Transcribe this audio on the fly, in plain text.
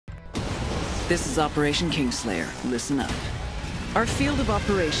This is Operation Kingslayer. Listen up. Our field of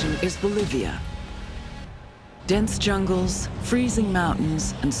operation is Bolivia. Dense jungles, freezing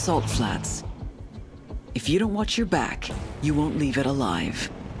mountains, and salt flats. If you don't watch your back, you won't leave it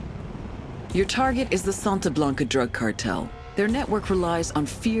alive. Your target is the Santa Blanca drug cartel. Their network relies on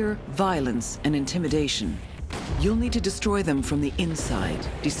fear, violence, and intimidation. You'll need to destroy them from the inside,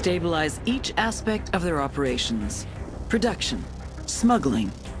 destabilize each aspect of their operations. Production,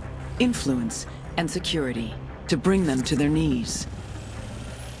 smuggling, influence, and security, to bring them to their knees.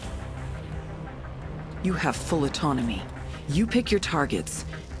 You have full autonomy. You pick your targets.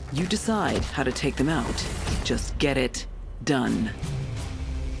 You decide how to take them out. Just get it done.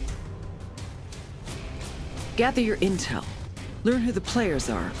 Gather your intel. Learn who the players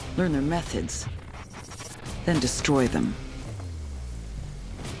are. Learn their methods. Then destroy them.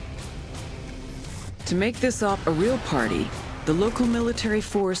 To make this op a real party, the local military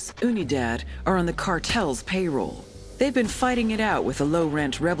force, Unidad, are on the cartel's payroll. They've been fighting it out with a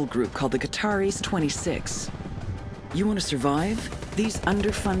low-rent rebel group called the Qataris 26. You want to survive? These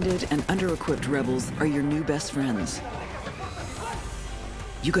underfunded and under-equipped rebels are your new best friends.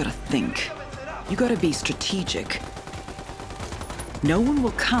 You gotta think. You gotta be strategic. No one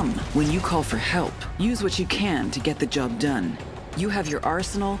will come when you call for help. Use what you can to get the job done. You have your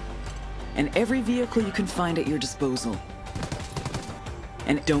arsenal and every vehicle you can find at your disposal.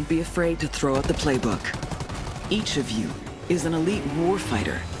 And don't be afraid to throw out the playbook. Each of you is an elite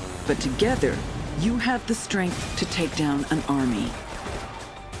warfighter, but together, you have the strength to take down an army.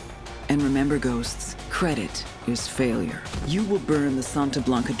 And remember, Ghosts, credit is failure. You will burn the Santa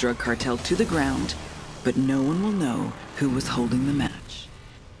Blanca drug cartel to the ground, but no one will know who was holding the match.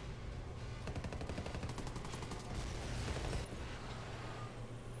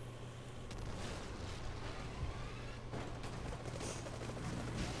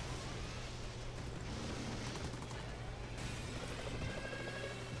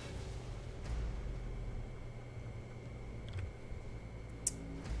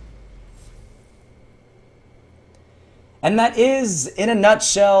 And that is, in a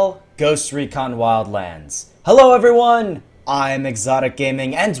nutshell, Ghost Recon Wildlands. Hello everyone, I'm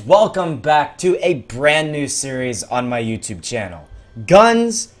ExxotikGaming, and welcome back to a brand new series on my YouTube channel.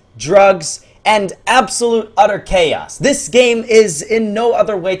 Guns, drugs, and absolute utter chaos. This game is, in no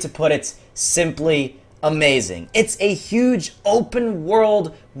other way to put it, simply amazing. It's a huge open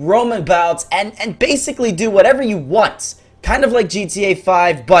world, roam about, and basically do whatever you want. Kind of like GTA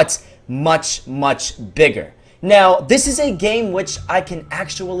 5, but much, much bigger. Now, this is a game which I can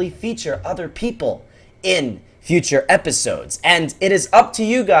actually feature other people in future episodes, and it is up to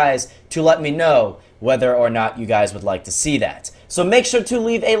you guys to let me know whether or not you guys would like to see that. So make sure to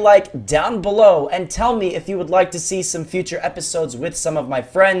leave a like down below and tell me if you would like to see some future episodes with some of my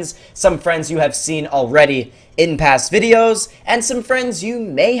friends, some friends you have seen already in past videos, and some friends you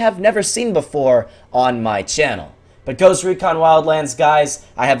may have never seen before on my channel. But Ghost Recon Wildlands, guys,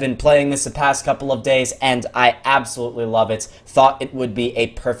 I have been playing this the past couple of days, and I absolutely love it. Thought it would be a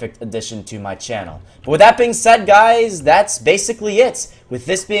perfect addition to my channel. But with that being said, guys, that's basically it. With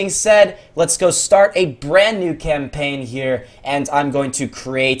this being said, let's go start a brand new campaign here, and I'm going to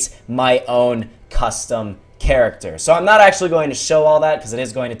create my own custom character. So I'm not actually going to show all that, because it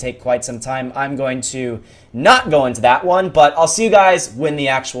is going to take quite some time. I'm going to not go into that one, but I'll see you guys when the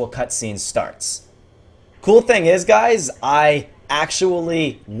actual cutscene starts. Cool thing is, guys, I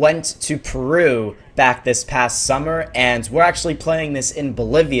actually went to Peru back this past summer, and we're actually playing this in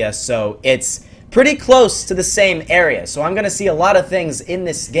Bolivia, so it's pretty close to the same area. So I'm going to see a lot of things in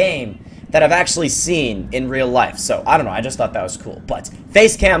this game that I've actually seen in real life. So, I don't know, I just thought that was cool. But,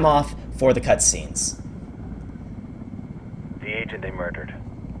 face cam off for the cutscenes. The agent they murdered.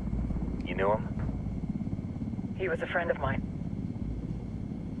 You knew him? He was a friend of mine.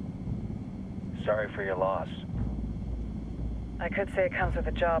 Sorry for your loss. I could say it comes with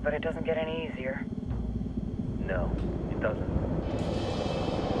a job, but it doesn't get any easier. No, it doesn't.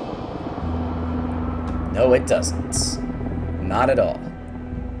 No, it doesn't. Not at all.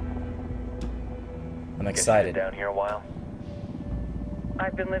 I'm excited. Down here a while?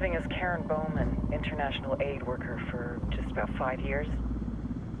 I've been living as Karen Bowman, international aid worker, for just about 5 years.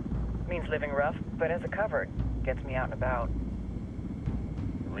 Means living rough, but as a cover, it gets me out and about.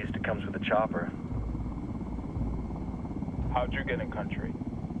 At least it comes with a chopper. How'd you get in country?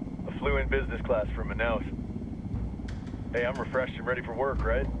 I flew in business class from Manaus. Hey, I'm refreshed and ready for work,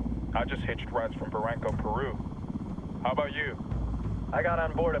 right? I just hitched rides from Barranco, Peru. How about you? I got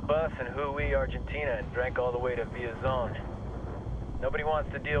on board a bus in Jujuy, Argentina, and drank all the way to Villazon. Nobody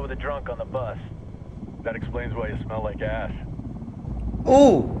wants to deal with a drunk on the bus. That explains why you smell like ass.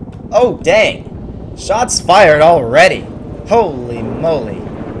 Ooh, Oh, dang. Shots fired already. Holy moly.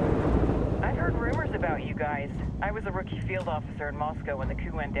 I've heard rumors about you guys. I was a rookie field officer in Moscow when the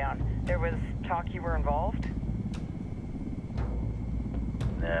coup went down. There was talk you were involved?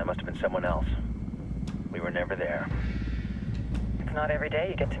 Nah, it must have been someone else. We were never there. It's not every day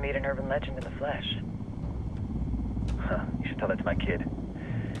you get to meet an urban legend in the flesh. Huh, you should tell that to my kid.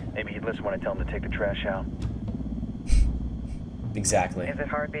 Maybe he'd listen when I tell him to take the trash out. Exactly. Is it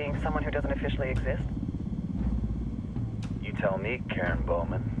hard being someone who doesn't officially exist? You tell me, Karen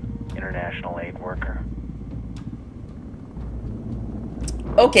Bowman, international aid worker.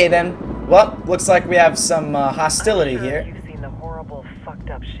 Okay then. Well, looks like we have some hostility I'm sure here. You've seen the horrible, fucked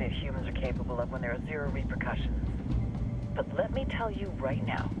up shit humans are capable of when there are zero repercussions. But let me tell you right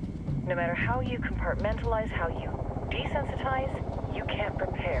now, no matter how you compartmentalize, how you desensitize, you can't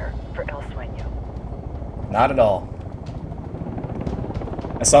prepare for El Sueño. Not at all.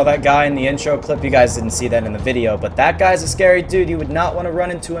 I saw that guy in the intro clip. You guys didn't see that in the video, but that guy's a scary dude. You would not want to run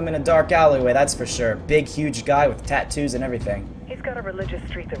into him in a dark alleyway, that's for sure. Big, huge guy with tattoos and everything. He's got a religious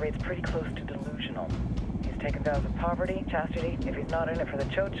streak that rates pretty close to delusional. He's taken vows of poverty, chastity. If he's not in it for the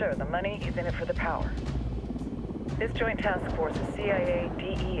chocha or the money, he's in it for the power. This joint task force is CIA,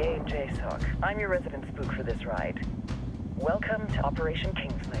 DEA, and JSOC. I'm your resident spook for this ride. Welcome to Operation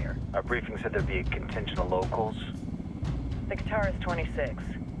Kingslayer. Our briefing said there'd be a contingent of locals. The Qatar is 26.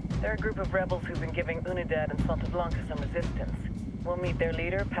 They're a group of rebels who've been giving Unidad and Santa Blanca some resistance. We'll meet their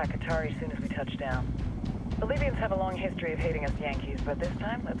leader, Pakatari, soon as we touch down. The Libyans have a long history of hating us Yankees, but this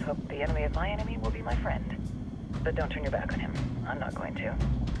time, let's hope the enemy of my enemy will be my friend. But don't turn your back on him. I'm not going to.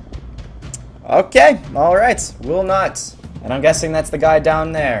 Okay, alright. Will not. And I'm guessing that's the guy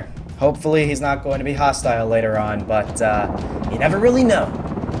down there. Hopefully he's not going to be hostile later on, but you never really know.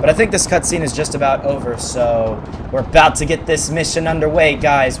 But I think this cutscene is just about over, so we're about to get this mission underway,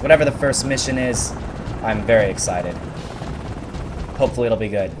 guys. Whatever the first mission is, I'm very excited. Hopefully it'll be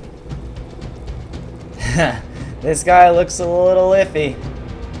good. This guy looks a little iffy.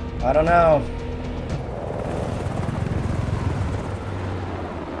 I don't know.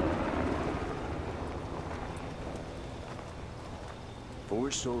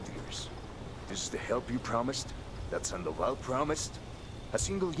 Four soldiers. This is the help you promised? That Sandoval promised? A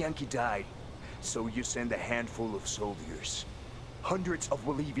single Yankee died, so you send a handful of soldiers. Hundreds of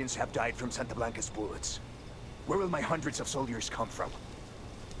Bolivians have died from Santa Blanca's bullets. Where will my hundreds of soldiers come from?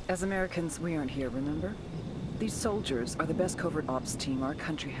 As Americans, we aren't here, remember? These soldiers are the best covert ops team our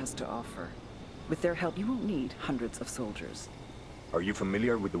country has to offer. With their help, you won't need hundreds of soldiers. Are you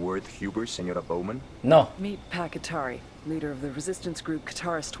familiar with the word Huber, Senora Bowman? No. Meet Pakatari, leader of the resistance group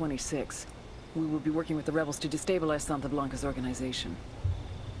Qatar's 26. We will be working with the rebels to destabilize Santa Blanca's organization.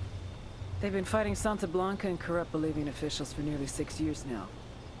 They've been fighting Santa Blanca and corrupt Bolivian officials for nearly 6 years now.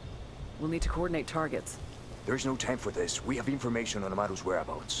 We'll need to coordinate targets. There's no time for this. We have information on Amaru's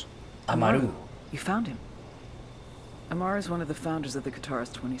whereabouts. Amaru. You found him. Amaru is one of the founders of the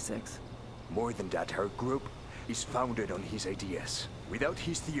Qatar's 26. More than that, her group is founded on his ideas. Without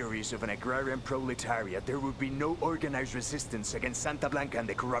his theories of an agrarian proletariat, there would be no organized resistance against Santa Blanca and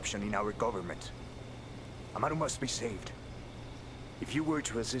the corruption in our government. Amaru must be saved. If you were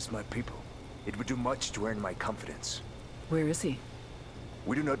to assist my people, it would do much to earn my confidence. Where is he?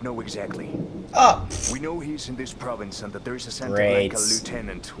 We do not know exactly. Oh. We know he's in this province and that there is a Santa Great. Blanca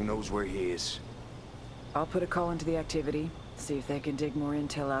lieutenant who knows where he is. I'll put a call into the activity, see if they can dig more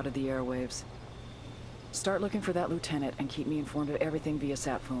intel out of the airwaves. Start looking for that lieutenant and keep me informed of everything via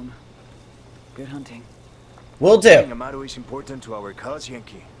sat phone. Good hunting. Will do. Amaru is important to our cause,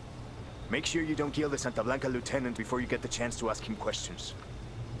 Yankee. Make sure you don't kill the Santa Blanca lieutenant before you get the chance to ask him questions.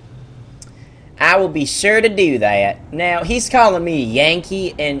 I will be sure to do that. Now, he's calling me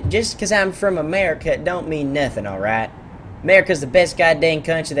Yankee, and just because I'm from America, it don't mean nothing, alright? America's the best goddamn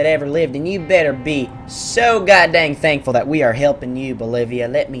country that ever lived, and you better be so goddamn thankful that we are helping you, Bolivia.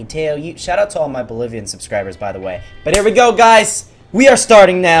 Let me tell you. Shout out to all my Bolivian subscribers, by the way. But here we go, guys. We are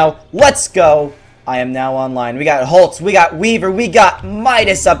starting now. Let's go. I am now online. We got Holtz, we got Weaver, we got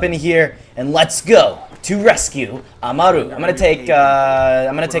Midas up in here, and let's go to rescue Amaru. I'm gonna take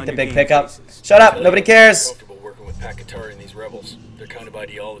the big pickup. Shut up, nobody cares. Comfortable working with Pakatari and these rebels. Their kind of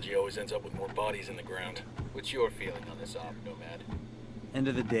ideology always ends up with more bodies in the ground. What's your feeling on this op, Nomad? End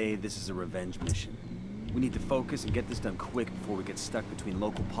of the day, this is a revenge mission. We need to focus and get this done quick before we get stuck between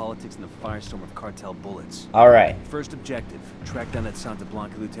local politics and the firestorm of cartel bullets. Alright. First objective, track down that Santa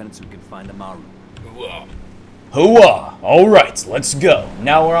Blanca lieutenant so we can find Amaru. Wow. Hooah! Alright, let's go.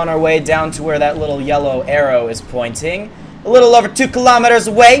 Now we're on our way down to where that little yellow arrow is pointing. A little over 2 kilometers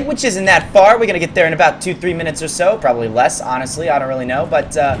away, which isn't that far. We're gonna get there in about 2-3 minutes or so. Probably less, honestly. I don't really know.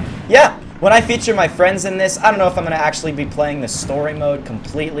 But, yeah, when I feature my friends in this, I don't know if I'm going to actually be playing the story mode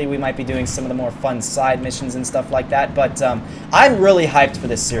completely. We might be doing some of the more fun side missions and stuff like that, but I'm really hyped for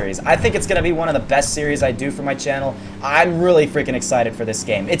this series. I think it's going to be one of the best series I do for my channel. I'm really freaking excited for this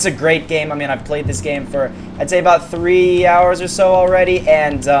game. It's a great game. I mean, I've played this game for, I'd say, about 3 hours or so already,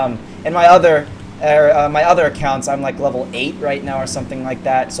 and in my other accounts, I'm like level 8 right now or something like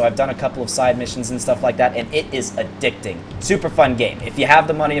that, so I've done a couple of side missions and stuff like that, and it is addicting. Super fun game. If you have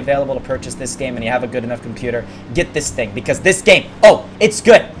the money available to purchase this game and you have a good enough computer, get this thing, because this game, oh, it's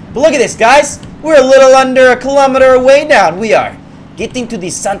good. But look at this, guys. We're a little under a kilometer away now. We are getting to the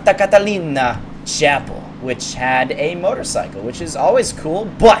Santa Catalina Chapel, which had a motorcycle, which is always cool,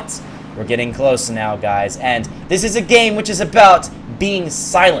 but we're getting close now, guys, and this is a game which is about being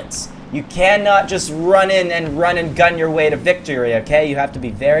silent. You cannot just run and gun your way to victory, okay? You have to be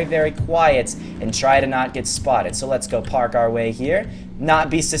very, very quiet and try to not get spotted. So let's go park our way here. Not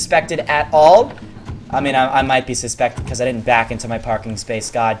be suspected at all. I mean, I might be suspected because I didn't back into my parking space.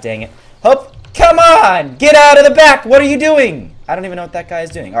 God dang it. Hope, come on! Get out of the back! What are you doing? I don't even know what that guy is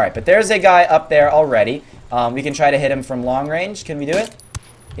doing. Alright, but there's a guy up there already. We can try to hit him from long range. Can we do it?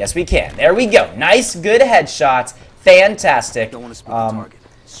 Yes, we can. There we go. Nice, good headshot. Fantastic. Don't want to split the target.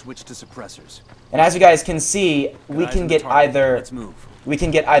 Switch to suppressors. And as you guys can see, we can get either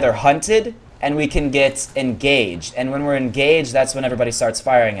hunted and we can get engaged. And when we're engaged, that's when everybody starts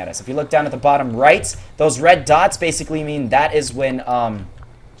firing at us. If you look down at the bottom right, those red dots basically mean that is when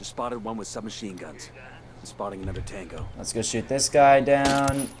just spotted one with submachine guns. I'm spotting another tango. Let's go shoot this guy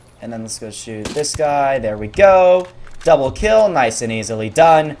down, and then let's go shoot this guy. There we go. Double kill, nice and easily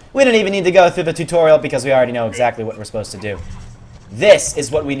done. We didn't even need to go through the tutorial because we already know exactly what we're supposed to do. This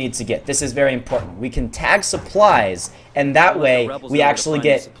is what we need to get. This is very important. We can tag supplies, and that way we actually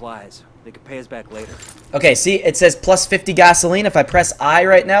get supplies. They could pay us back later. Okay, see, it says plus 50 gasoline. If I press I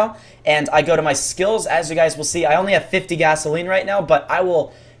right now and I go to my skills, as you guys will see, I only have 50 gasoline right now, but I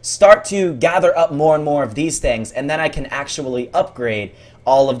will start to gather up more and more of these things, and then I can actually upgrade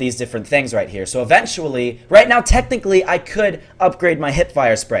all of these different things right here. So eventually, right now, technically, I could upgrade my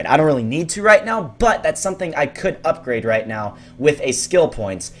hipfire spread. I don't really need to right now, but that's something I could upgrade right now with a skill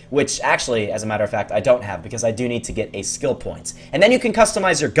points, which actually, as a matter of fact, I don't have because I do need to get a skill points. And then you can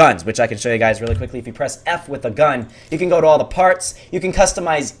customize your guns, which I can show you guys really quickly. If you press F with a gun, you can go to all the parts. You can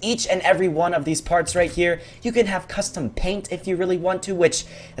customize each and every one of these parts right here. You can have custom paint if you really want to, which,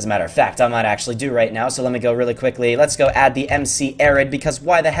 as a matter of fact, I might actually do right now. So let me go really quickly. Let's go add the MC Arid because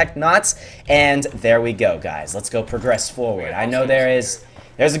why the heck not? And there we go, guys. Let's go progress forward. I know there's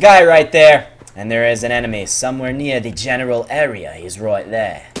a guy right there, and there is an enemy somewhere near the general area. He's right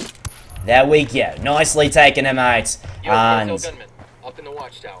there. There we go. Nicely taking him out. Gunman up in the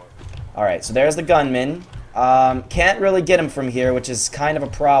watchtower. Alright, so there's the gunman. Can't really get him from here, which is kind of a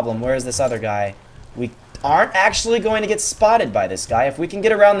problem. Where is this other guy? We aren't actually going to get spotted by this guy. If we can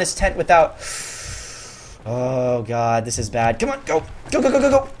get around this tent without... Oh, God, this is bad. Come on, go. Go, go, go,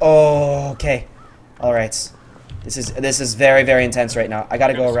 go, go. Oh, okay. All right. This is very, very intense right now. I got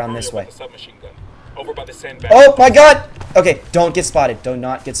to go around this way. Over by the sandbag. Oh, my God. Okay, don't get spotted. Do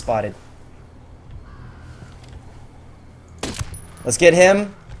not get spotted. Let's get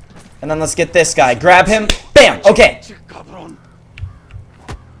him. And then let's get this guy. Grab him. Bam. Okay.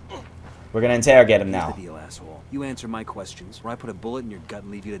 We're going to interrogate him now. Here's the deal, asshole. You answer my questions, or I put a bullet in your gut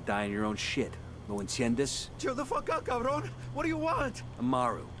and leave you to die in your own shit. ¿No entiendes? Chill the fuck out, cabron. What do you want?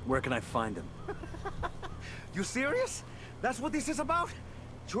 Amaru, where can I find him? You serious? That's what this is about?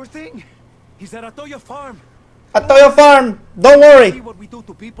 Sure thing. He's at Atoya Farm. Atoya Farm. Don't worry. See what we do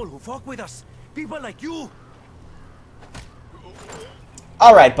to people who fuck with us. People like you.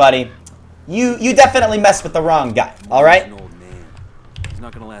 All right, buddy. You definitely messed with the wrong guy. All right. An old man. He's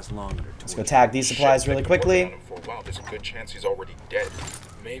not gonna last long under Let's go tag these supplies really quickly. Wow, there's a good chance he's already dead.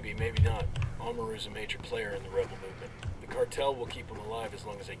 Maybe, maybe not. Amaru's a major player in the rebel movement. The cartel will keep him alive as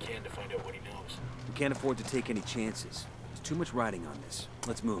long as they can to find out what he knows. We can't afford to take any chances. There's too much riding on this.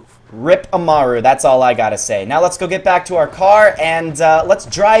 Let's move. Rip Amaru, that's all I gotta say. Now let's go get back to our car and let's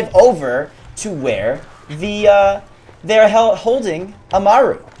drive over to where they're holding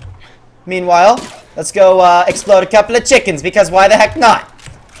Amaru. Meanwhile, let's go explode a couple of chickens because why the heck not?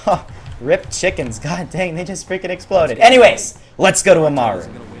 Rip chickens, god dang, they just freaking exploded. Anyways, let's go to Amaru.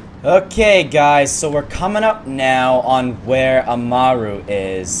 Okay, guys, so we're coming up now on where Amaru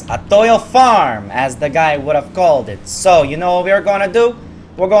is. Atoya Farm, as the guy would have called it. So, you know what we're gonna do?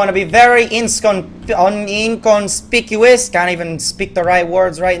 We're going to be very inconspicuous, can't even speak the right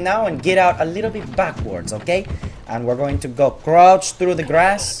words right now, and get out a little bit backwards, okay? And we're going to go crouch through the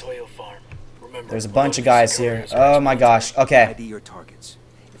grass. There's a bunch of guys here. Oh my gosh, okay. ID your targets.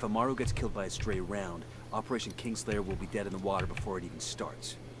 If Amaru gets killed by a stray round, Operation Kingslayer will be dead in the water before it even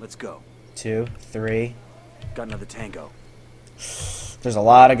starts. Let's go. 2, 3. Got another tango. There's a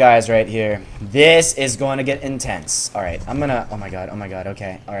lot of guys right here. This is going to get intense. Alright, I'm gonna... Oh my god,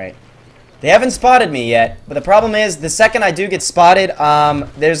 okay. Alright. They haven't spotted me yet, but the problem is, the second I do get spotted,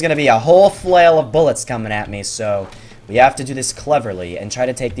 there's gonna be a whole flail of bullets coming at me, so we have to do this cleverly and try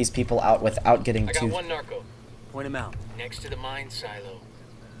to take these people out without getting I too... got one narco. Point him out. Next to the mine silo.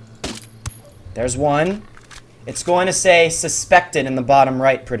 There's one. It's going to say suspected in the bottom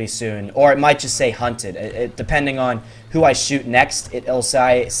right pretty soon, or it might just say hunted. Depending on who I shoot next, it'll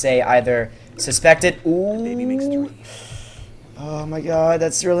say either suspected. Ooh. Oh my god,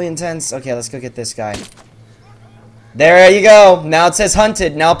 that's really intense. Okay, let's go get this guy. There you go. Now it says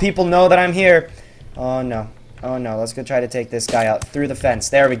hunted. Now people know that I'm here. Oh no. Oh no. Let's go try to take this guy out through the fence.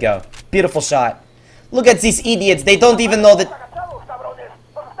 There we go. Beautiful shot. Look at these idiots. They don't even know that...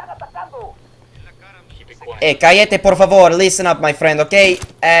 Hey, cállate, por favor. Listen up, my friend, okay?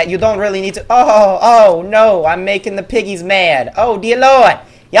 You don't really need to... Oh, no. I'm making the piggies mad. Oh, dear Lord.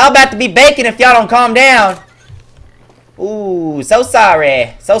 Y'all about to be baking if y'all don't calm down. Ooh, so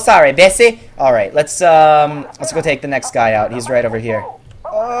sorry. So sorry, Bessie. Alright, let's go take the next guy out. He's right over here.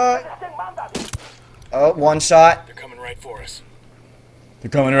 Oh, one shot. They're coming right for us. They're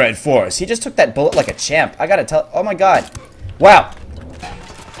coming right for us. He just took that bullet like a champ. I gotta tell... Oh my god. Wow.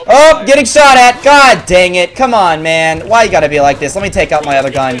 Oh, getting shot at. God dang it. Come on, man. Why you gotta be like this? Let me take out my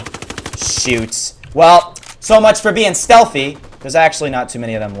other gun. Shoot. Well, so much for being stealthy. There's actually not too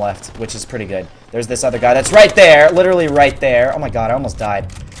many of them left, which is pretty good. There's this other guy that's right there. Literally right there. Oh my god, I almost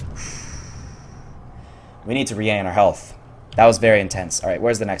died. We need to regain our health. That was very intense. Alright,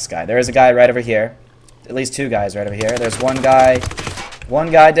 where's the next guy? There is a guy right over here. At least two guys right over here. There's one guy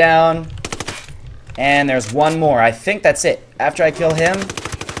down. And there's one more. I think that's it. After I kill him...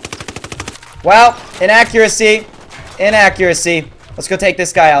 Well, inaccuracy. Inaccuracy. Let's go take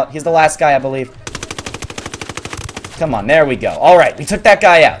this guy out. He's the last guy, I believe. Come on, there we go. Alright, we took that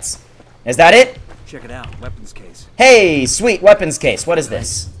guy out. Is that it? Check it out. Weapons case. Hey, sweet weapons case. What is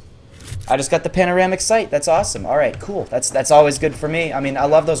this? I just got the panoramic sight. That's awesome. Alright, cool. That's always good for me. I mean, I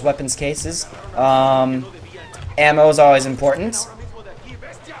love those weapons cases. Ammo is always important.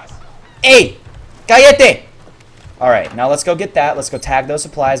 Hey! Cállate! Alright, now let's go get that. Let's go tag those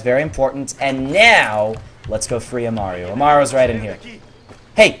supplies. Very important. And now, let's go free Amaru. Amaru's right in here.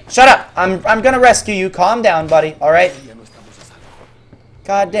 Hey, shut up! I'm gonna rescue you. Calm down, buddy. Alright?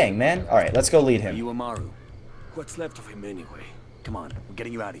 God dang, man. Alright, let's go lead him. You Amaru. What's left of him anyway? Come on, we're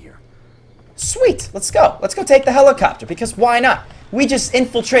getting you out of here. Sweet! Let's go. Let's go take the helicopter, because why not? We just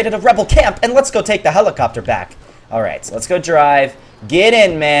infiltrated a rebel camp, and let's go take the helicopter back. Alright, so let's go drive. Get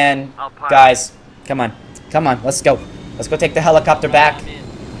in, man. Guys, come on. Come on, let's go. Let's go take the helicopter back.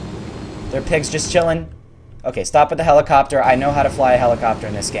 There are pigs just chilling. Okay, stop at the helicopter. I know how to fly a helicopter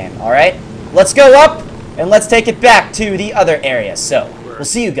in this game. Alright? Let's go up, and let's take it back to the other area. So, we'll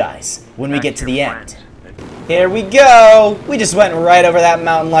see you guys when we get to the end. Here we go. We just went right over that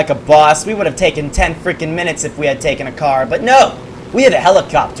mountain like a boss. We would have taken 10 freaking minutes if we had taken a car, but no. We had a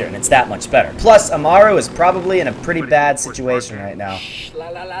helicopter, and it's that much better. Plus, Amaru is probably in a pretty bad situation right now. Shh,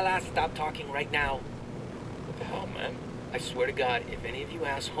 stop talking right now. What the hell, man? I swear to God, if any of you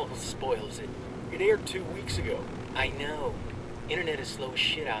assholes spoils it, it aired 2 weeks ago. I know. Internet is slow as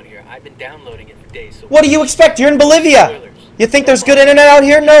shit out here. I've been downloading it for days. So what do you expect? You're in Bolivia. You think there's good internet out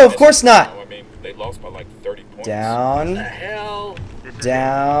here? No, of course not. I mean, they lost by like 30 points. Down. What the hell?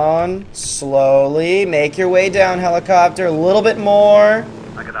 Down. Slowly. Make your way down, helicopter. A little bit more.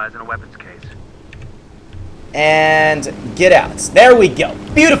 I got eyes on a weapons case. And get out. There we go.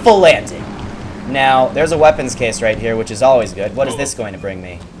 Beautiful landing. Now, there's a weapons case right here, which is always good. What is this going to bring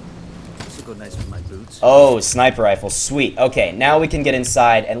me? This will go nice with my boots. Oh, sniper rifle. Sweet. Okay, now we can get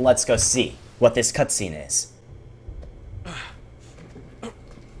inside and let's go see what this cutscene is.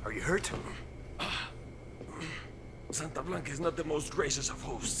 Are you hurt? Santa Blanca is not the most gracious of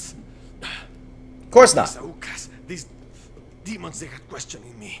hosts. Of course not. These demons, they had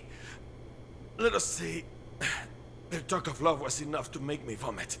questioning me. Let us say, their talk of love was enough to make me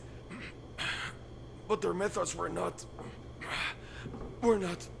vomit. But their methods were not...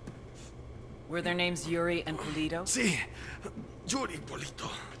 Were their names Yuri and Polito? Si, Yuri Polito.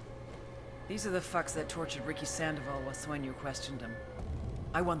 These are the fucks that tortured Ricky Sandoval while Sueño questioned him.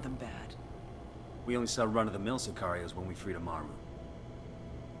 I want them bad. We only saw run-of-the-mill Sicarios when we freed Amaru.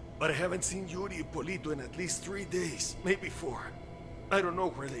 But I haven't seen Yuri and Polito in at least 3 days, maybe 4. I don't know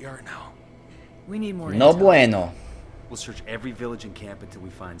where they are now. We need more No intel. bueno. We'll search every village and camp until we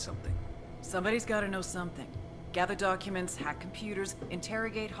find something. Somebody's gotta know something. Gather documents, hack computers,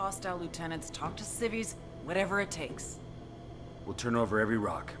 interrogate hostile lieutenants, talk to civvies, whatever it takes. We'll turn over every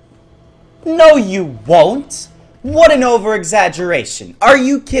rock. No, you won't! What an over-exaggeration. Are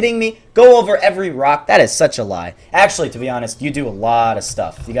you kidding me? Go over every rock? That is such a lie. Actually, to be honest, you do a lot of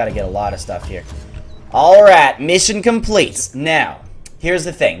stuff. You gotta get a lot of stuff here. Alright, mission complete. Now, here's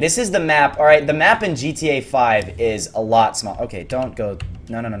the thing. This is the map. Alright, the map in GTA 5 is a lot small. Okay, don't go...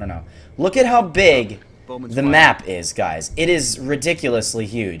 No. Look at how big the map is, guys. It is ridiculously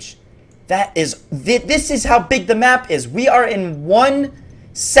huge. That is... This is how big the map is. We are in one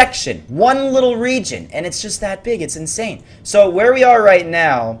section, one little region, and it's just that big. It's insane. So where we are right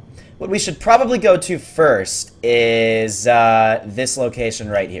now, what we should probably go to first is this location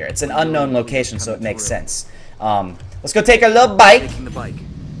right here. It's an unknown location, so it makes sense. Let's go take a little bike.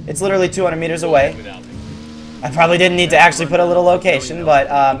 It's literally 200 meters away. I probably didn't need to actually put a little location,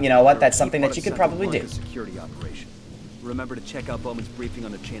 but you know what? That's something that you could probably do. Security operation. Remember to check out Bowman's briefing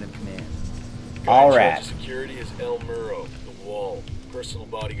on the chain of command. All right. Security is El Muro, the Wall. Personal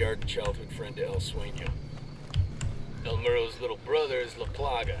bodyguard and childhood friend to El Sueño. El Muro's little brother is La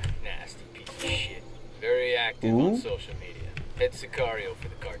Plaga. Nasty piece of shit. Very active on social media. Head Sicario for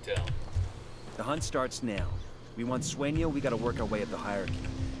the cartel. The hunt starts now. We want Sueño, we gotta work our way up the hierarchy.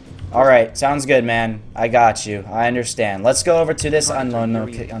 Alright, sounds good, man. I got you. I understand. Let's go over to this unknown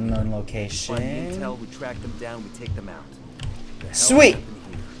location. Find intel, we track them down, we take them out. Sweet!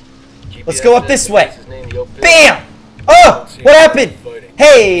 Let's go up this way. Bam! Oh! What happened?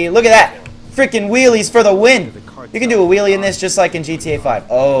 Hey, look at that. Freaking wheelies for the win. You can do a wheelie in this just like in GTA 5.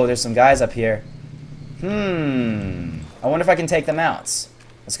 Oh, there's some guys up here. I wonder if I can take them out.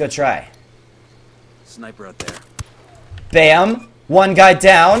 Let's go try. Sniper out there. Bam! One guy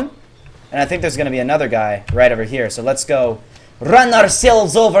down. And I think there's going to be another guy right over here. So let's go run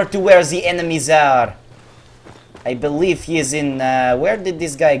ourselves over to where the enemies are. I believe he is in... where did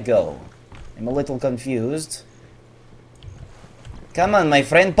this guy go? I'm a little confused. Come on, my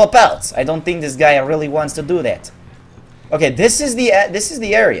friend, pop out. I don't think this guy really wants to do that. Okay, this is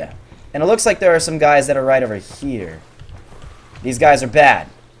the area. And it looks like there are some guys that are right over here. These guys are bad.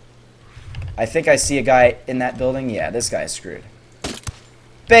 I think I see a guy in that building. Yeah, this guy is screwed.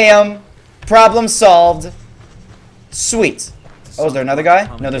 Bam! Problem solved. Sweet. Oh, is there another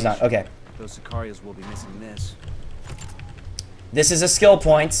guy? No, there's not. Okay. Those Sicarios will be missing this. This is a skill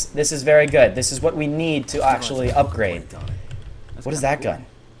point. This is very good. This is what we need to actually upgrade. What is that gun?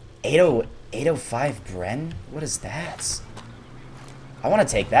 805 Bren? What is that? I want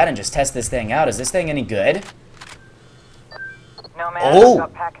to take that and just test this thing out. Is this thing any good? No, man.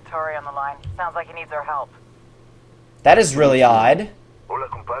 I've got Pacatari on the line. Sounds like he needs our help. That is really odd. Hola,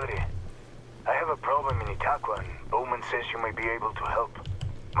 compadre. I have a problem in Itaqua, and Bowman says you may be able to help.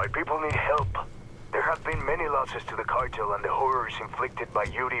 My people need help. There have been many losses to the cartel, and the horrors inflicted by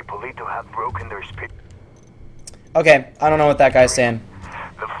Yuri Polito have broken their spirit. Okay, I don't know what that guy's saying.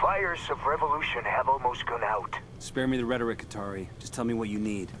 The fires of revolution have almost gone out. Spare me the rhetoric, Atari. Just tell me what you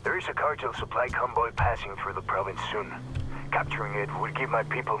need. There is a cartel supply convoy passing through the province soon. Capturing it would give my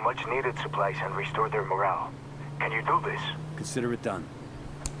people much-needed supplies and restore their morale. Can you do this? Consider it done.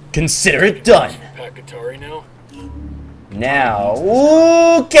 Consider it done. Pacatari now? Now,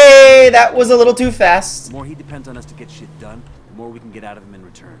 okay, that was a little too fast. The more he depends on us to get shit done, the more we can get out of him in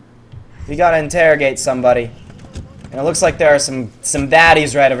return. We gotta interrogate somebody. And it looks like there are some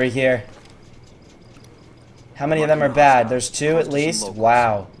baddies right over here. How many of them are bad? There's two at least?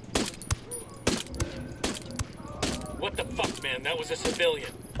 Wow. What the fuck, man? That was a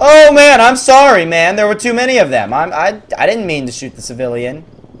civilian. Oh man, I'm sorry, man. There were too many of them. I didn't mean to shoot the civilian.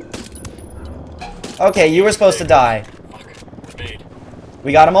 Okay, you were supposed to die.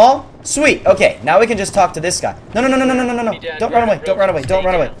 We got them all? Sweet. Okay, now we can just talk to this guy. No. Don't run away. Don't run away. Don't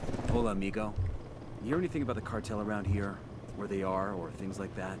run away. Hola, amigo. You hear anything about the cartel around here? Where they are, or things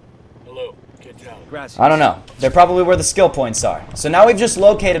like that? Hello. Get down. Gracias. I don't know. They're probably where the skill points are. So now we've just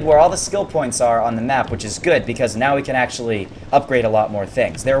located where all the skill points are on the map, which is good because now we can actually upgrade a lot more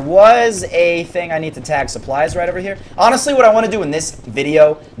things. There was a thing I need to tag supplies right over here. Honestly, what I want to do in this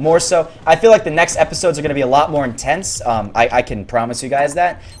video, more so, I feel like the next episodes are going to be a lot more intense. I can promise you guys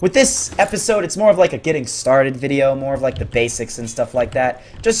that. With this episode, it's more of like a getting started video, more of like the basics and stuff like that.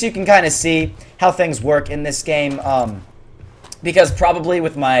 Just so you can kind of see how things work in this game. Because probably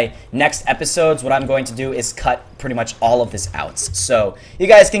with my next episodes, what I'm going to do is cut pretty much all of this out. So you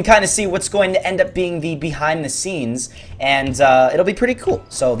guys can kind of see what's going to end up being the behind the scenes, and it'll be pretty cool.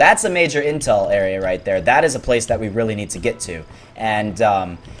 So that's a major intel area right there. That is a place that we really need to get to.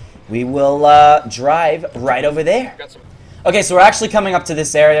 And we will drive right over there. Okay, so we're actually coming up to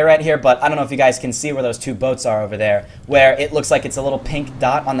this area right here, but I don't know if you guys can see where those two boats are over there, where it looks like it's a little pink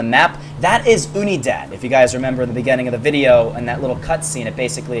dot on the map. That is Unidad. If you guys remember the beginning of the video and that little cutscene, it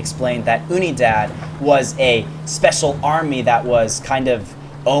basically explained that Unidad was a special army that was kind of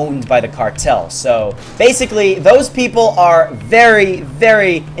owned by the cartel. So basically, those people are very,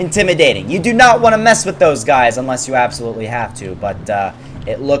 very intimidating. You do not want to mess with those guys unless you absolutely have to, but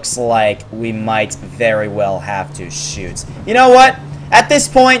it looks like we might very well have to shoot. You know what? At this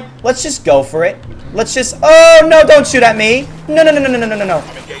point, let's just go for it. Let's just... Oh, no, don't shoot at me. No, no, no, no, no, no, no, no.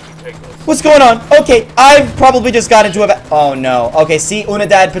 What's going on? Okay, I've probably just got into a... Oh, no. Okay, see,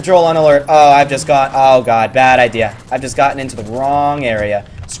 Unidad patrol on alert. Oh, I've just got... Oh, God, bad idea. I've just gotten into the wrong area.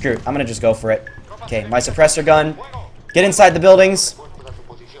 Screw it. I'm gonna just go for it. Okay, my suppressor gun. Get inside the buildings.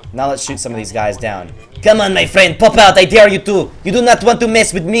 Now let's shoot some of these guys down. Come on, my friend, pop out, I dare you to. You do not want to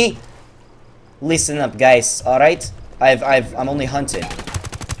mess with me. Listen up, guys, alright? I'm only hunted.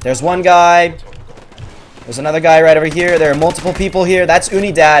 There's one guy. There's another guy right over here. There are multiple people here. That's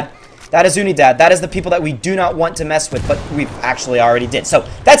Unidad. That is Unidad. That is the people that we do not want to mess with, but we've actually already did. So,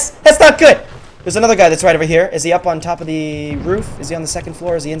 that's not good. There's another guy that's right over here. Is he up on top of the roof? Is he on the second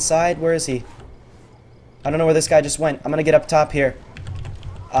floor? Is he inside? Where is he? I don't know where this guy just went. I'm gonna get up top here.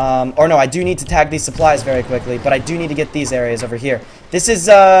 Or no, I do need to tag these supplies very quickly, but I do need to get these areas over here. This is,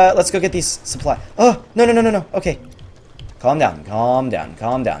 let's go get these supplies. Oh, no, no, no, no, no. Okay. Calm down, calm down,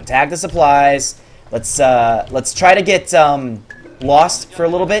 calm down. Tag the supplies. Let's try to get, lost for a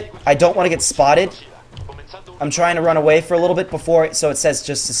little bit. I don't want to get spotted. I'm trying to run away for a little bit before, so it says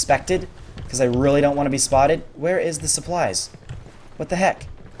just suspected, because I really don't want to be spotted. Where is the supplies? What the heck?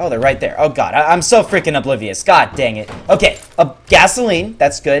 Oh, they're right there. Oh, God. I'm so freaking oblivious. God dang it. Okay. Gasoline.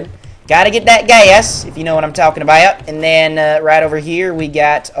 That's good. Gotta get that gas, if you know what I'm talking about. And then right over here, we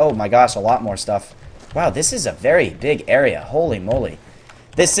got... Oh, my gosh. A lot more stuff. Wow, this is a very big area. Holy moly.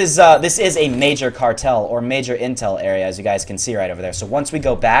 This is a major cartel or major intel area, as you guys can see right over there. So once we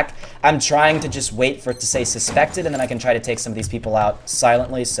go back, I'm trying to just wait for it to say suspected, and then I can try to take some of these people out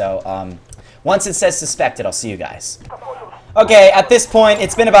silently. So once it says suspected, I'll see you guys. Okay, at this point,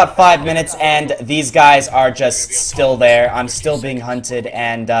 it's been about 5 minutes, and these guys are just still there. I'm still being hunted,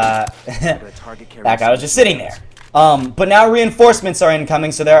 and that guy was just sitting there. But now reinforcements are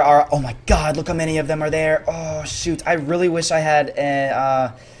incoming, so there are... Oh my God, look how many of them are there. Oh, shoot. I really wish I had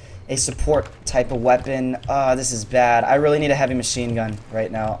a support type of weapon. This is bad. I really need a heavy machine gun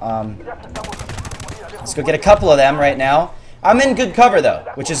right now. Let's go get a couple of them right now. I'm in good cover, though,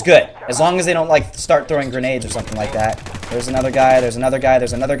 which is good. As long as they don't, like, start throwing grenades or something like that. There's another guy, there's another guy,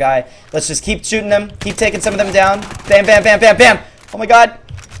 there's another guy. Let's just keep shooting them. Keep taking some of them down. Bam, bam, bam, bam, bam. Oh, my God.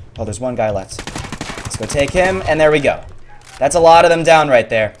 Oh, there's one guy left. Let's go take him, and there we go. That's a lot of them down right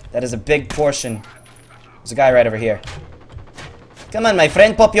there. That is a big portion. There's a guy right over here. Come on, my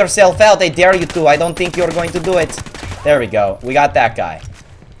friend, pop yourself out. I dare you to. I don't think you're going to do it. There we go. We got that guy.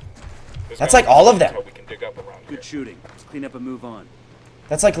 That's like all of them. Good shooting. Let's clean up and move on.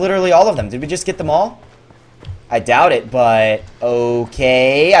 That's like literally all of them. Did we just get them all? I doubt it, but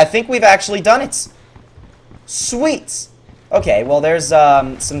okay. I think we've actually done it. Sweet. Okay, well, there's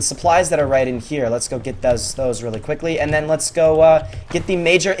some supplies that are right in here. Let's go get those really quickly, and then let's go get the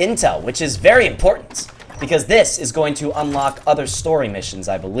major intel, which is very important, because this is going to unlock other story missions,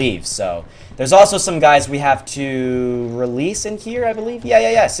 I believe. So there's also some guys we have to release in here, I believe.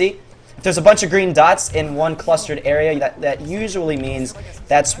 Yeah. See? If there's a bunch of green dots in one clustered area, that usually means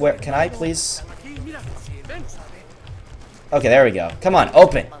that's where... Can I please... Okay, there we go. Come on,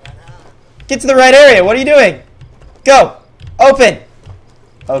 open. Get to the right area. What are you doing? Go. Open.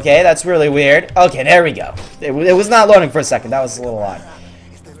 Okay, that's really weird. Okay, there we go. It was not loading for a second. That was a little odd.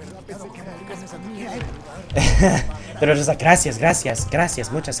 They're just like, gracias, gracias,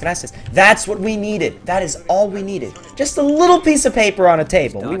 gracias, muchas gracias. That's what we needed. That is all we needed. Just a little piece of paper on a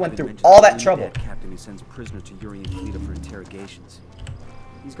table. We went through all that trouble. Captain who sends prisoners to Yuri and Kalita for interrogations.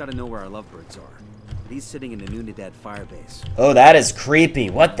 He's got to know where our lovebirds are. But he's sitting in an Unidad firebase. Oh, that is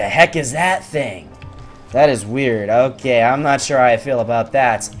creepy. What the heck is that thing? That is weird. Okay, I'm not sure how I feel about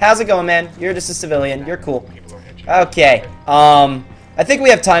that. How's it going, man? You're just a civilian. You're cool. Okay. I think we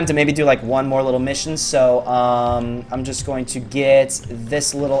have time to maybe do like one more little mission, so I'm just going to get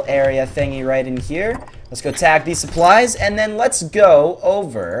this little area thingy right in here. Let's go tag these supplies, and then let's go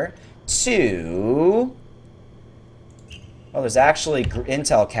over to... Oh, there's actually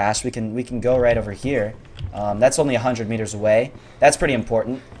intel cache. We can go right over here. That's only 100 meters away. That's pretty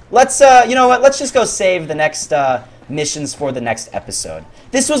important. Let's, you know what? Let's just go save the next missions for the next episode.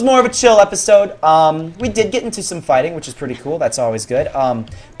 This was more of a chill episode. We did get into some fighting, which is pretty cool. That's always good.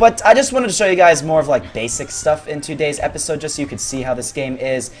 But I just wanted to show you guys more of like basic stuff in today's episode, just so you could see how this game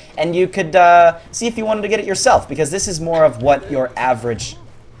is, and you could see if you wanted to get it yourself, because this is more of what your average...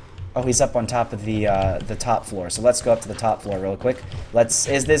 Oh, he's up on top of the top floor. So let's go up to the top floor real quick.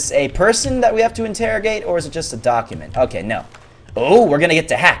 Is this a person that we have to interrogate, or is it just a document? Okay, no. Oh, we're gonna get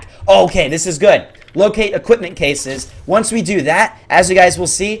to hack. Okay, this is good. Locate equipment cases. Once we do that, as you guys will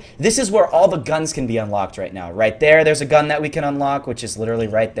see, this is where all the guns can be unlocked right now. Right there, there's a gun that we can unlock, which is literally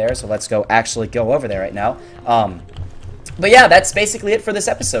right there. So let's actually go over there right now. But yeah, that's basically it for this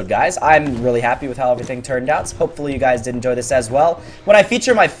episode, guys. I'm really happy with how everything turned out. So hopefully you guys did enjoy this as well. When I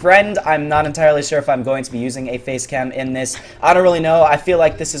feature my friend, I'm not entirely sure if I'm going to be using a face cam in this. I don't really know. I feel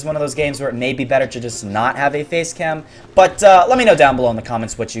like this is one of those games where it may be better to just not have a face cam. But let me know down below in the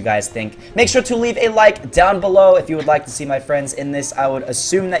comments what you guys think. Make sure to leave a like down below if you would like to see my friends in this. I would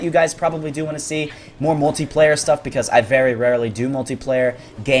assume that you guys probably do want to see more multiplayer stuff, because I very rarely do multiplayer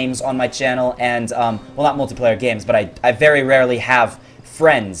games on my channel. And, well, not multiplayer games, but I very rarely have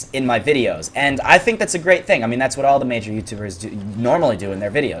friends in my videos, and I think that's a great thing. I mean, that's what all the major YouTubers normally do in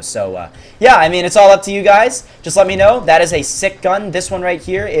their videos. So yeah, I mean, it's all up to you guys. Just let me know. That is a sick gun. This one right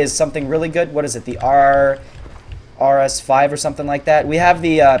here is something really good. What is it? The RS5 or something like that. We have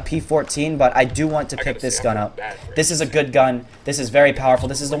the P14, but I do want to pick this gun up. This is a good gun. This is very powerful.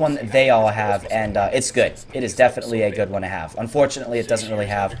 This is the one that they all have, and it's good. It is definitely a good one to have. Unfortunately, it doesn't really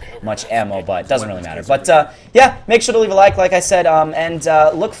have much ammo, but it doesn't really matter. But yeah, make sure to leave a like I said, and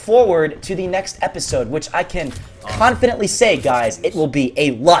look forward to the next episode, which I can confidently say, guys, it will be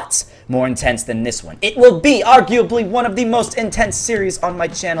a lot more intense than this one. It will be arguably one of the most intense series on my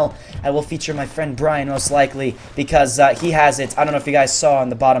channel. I will feature my friend Brian most likely, because he has it. I don't know if you guys saw in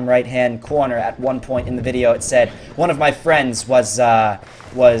the bottom right hand corner at one point in the video, it said one of my friends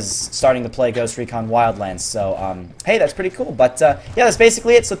was starting to play Ghost Recon Wildlands. So hey, that's pretty cool. But yeah, that's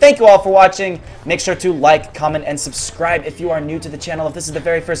basically it. So thank you all for watching. Make sure to like, comment, and subscribe if you are new to the channel. If this is the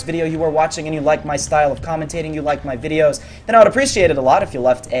very first video you are watching and you like my style of commentating, you like my videos, then I would appreciate it a lot if you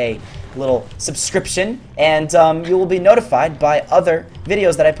left a little subscription, and you will be notified by other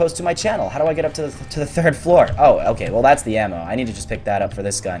videos that I post to my channel. How do I get up to the third floor? Oh, okay, well, that's the ammo. I need to just pick that up for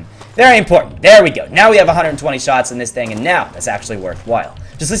this gun. Very important. There we go. Now we have 120 shots in this thing, and now that's actually worthwhile.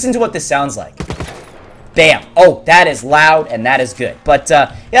 Just listen to what this sounds like. Bam. Oh, that is loud, and that is good. But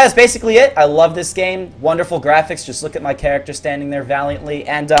yeah, that's basically it. I love this game. Wonderful graphics. Just look at my character standing there valiantly.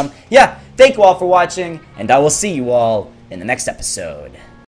 And yeah, thank you all for watching, and I will see you all in the next episode.